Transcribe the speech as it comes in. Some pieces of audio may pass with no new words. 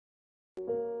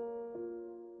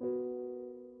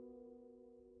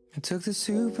I took the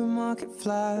supermarket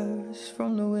flowers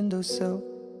from the windowsill.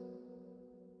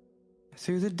 I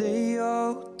threw the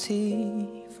day-old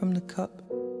tea from the cup.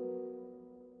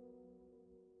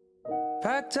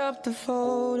 Packed up the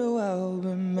photo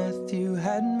album Matthew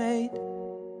had made,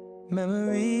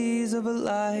 memories of a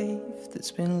life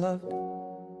that's been loved.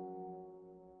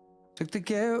 Took the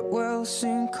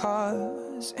get-well-soon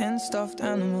cars and stuffed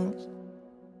animals,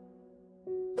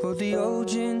 poured the old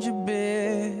ginger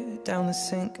beer down the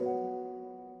sink.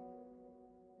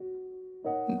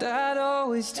 Dad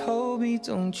always told me,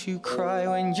 don't you cry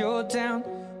when you're down,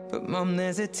 but Mum,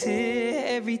 there's a tear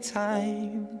every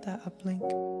time that I blink.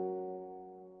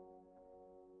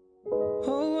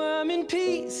 Oh, I'm in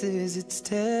pieces, it's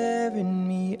tearing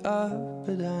me up,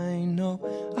 but I know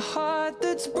a heart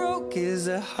that's broke is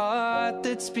a heart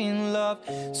that's been loved.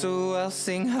 So I'll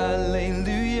sing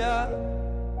hallelujah.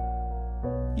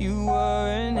 You were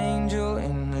an angel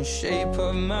in the shape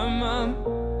of my mum.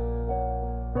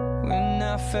 When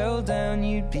I fell down,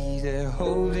 you'd be there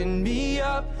holding me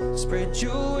up. Spread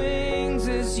your wings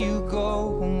as you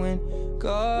go, and when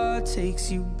God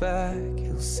takes you back,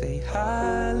 He'll say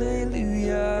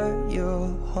hallelujah,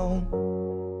 you're home.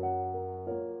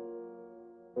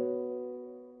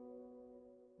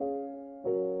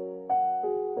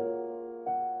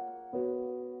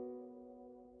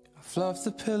 I fluffed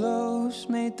the pillows,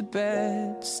 made the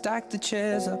bed, stacked the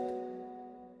chairs up,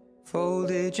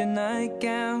 folded your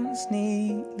nightgowns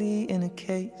neatly in a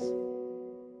case.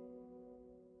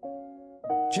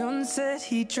 John said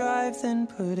he'd drive, then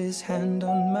put his hand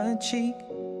on my cheek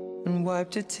and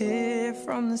wiped a tear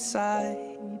from the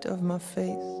side of my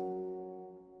face.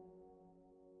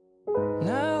 And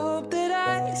I hope that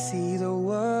I see the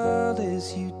world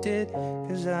as you did,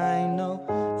 'cause I know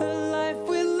a life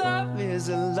with love is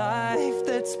a life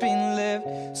that's been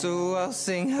lived. So I'll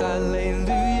sing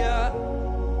hallelujah.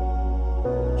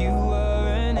 You were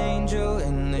an angel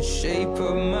in the shape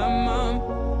of my mum.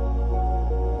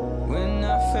 When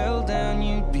I fell down,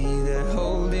 you'd be there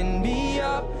holding me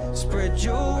up. Spread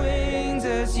your wings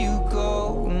as you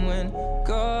go, and when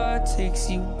God takes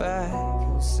you back,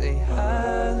 He'll say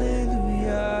hallelujah.